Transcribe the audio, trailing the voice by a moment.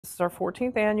This is our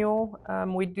 14th annual.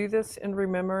 We do this in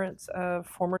remembrance of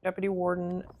former Deputy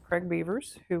Warden Craig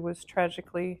Beavers, who was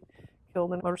tragically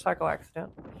killed in a motorcycle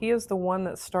accident. He is the one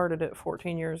that started it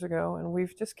 14 years ago, and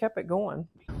we've just kept it going.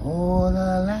 Oh,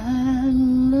 the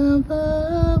land of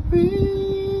the free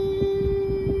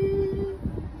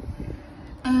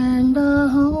and the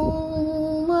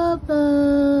home of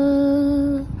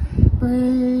the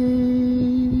brave.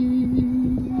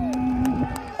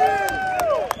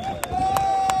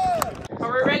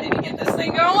 Are we ready to get this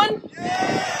thing going?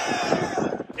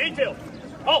 Yeah! Detail.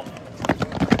 Halt.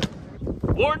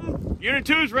 Warden, Unit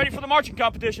 2 is ready for the marching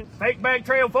competition. Fake bag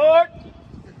trail forward.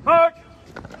 March.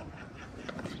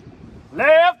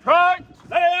 Left, right,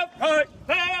 left, right,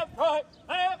 left, right,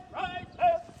 left, right,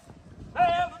 left,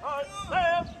 left, right,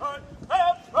 left, right,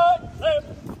 left, right,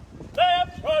 left,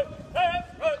 left, right,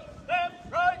 left, right, left,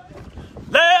 right,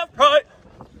 left, right,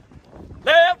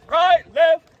 left, right,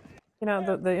 left. You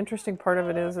know, the interesting part of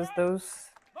it is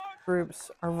those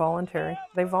groups are voluntary.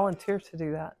 They volunteer to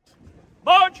do that.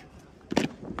 March!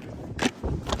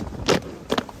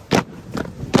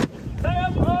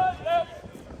 Left, right, left.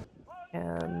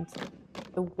 And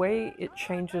the way it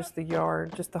changes the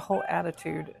yard, just the whole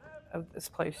attitude of this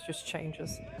place just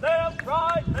changes. Left,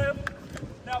 right, left.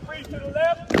 Now freeze to the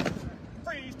left,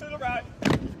 freeze to the right,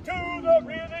 to the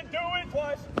rear, and do it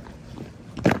twice.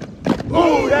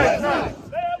 Ooh, that's nice.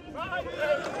 Left, right,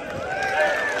 left.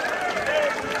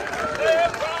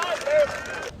 Left, right,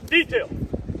 left. Detail.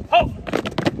 Halt.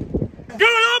 Good,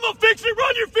 I'm gonna fix it.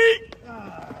 Run your feet.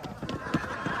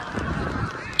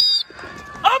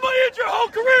 I'm gonna end your whole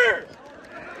career.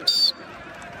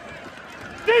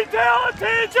 Detail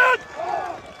attention!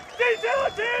 Detail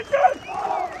attention!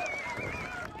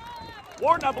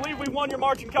 Warden, I believe we won your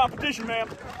marching competition, ma'am.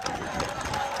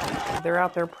 They're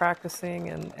out there practicing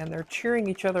and they're cheering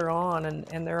each other on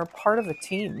and they're a part of a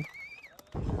team.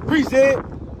 Preset,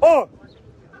 on.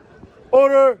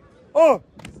 Order, on.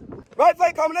 Right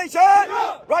flank combination!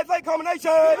 Right flank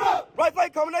combination! Right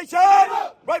flank combination!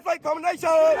 Right flank combination!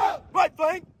 Right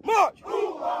flank, march!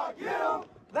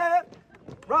 Left,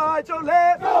 right, your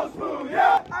left. Go smooth,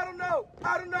 yeah. I don't know,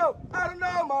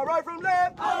 my right from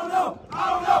left. I don't know,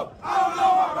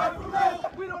 my right from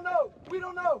left. We don't know,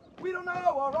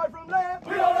 our right from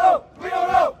left. We don't know,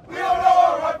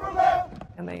 our right from left.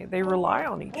 And they rely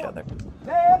on each other.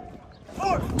 Left,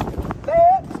 forward,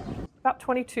 left. About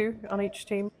 22 on each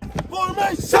team.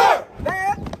 Formation, sir.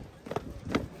 Left,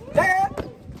 left.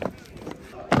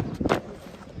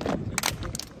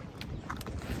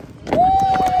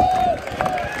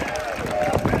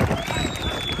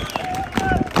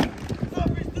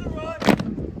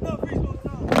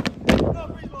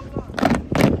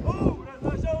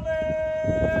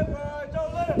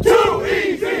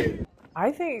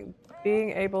 I think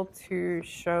being able to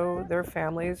show their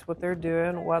families what they're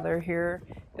doing while they're here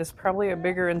is probably a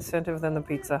bigger incentive than the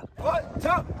pizza. 1, 2,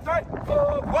 3,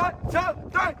 4. 1, 2,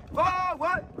 3, 4.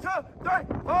 1, 2, 3,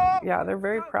 4. Yeah, they're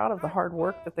very proud of the hard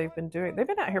work that they've been doing. They've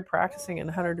been out here practicing in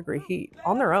 100-degree heat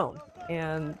on their own,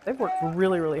 and they've worked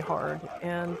really, really hard.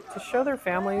 And to show their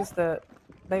families that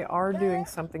they are doing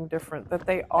something different, that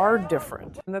they are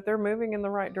different, and that they're moving in the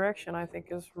right direction, I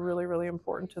think is really, really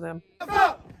important to them.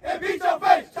 And beat your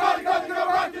face. Charlie Cousins gonna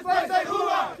rock this place. Say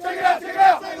hoo-ah. Check it out, check it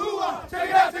out. Say hoo-ah. Check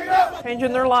it out, check it out.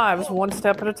 Changing their lives one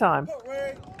step at a time.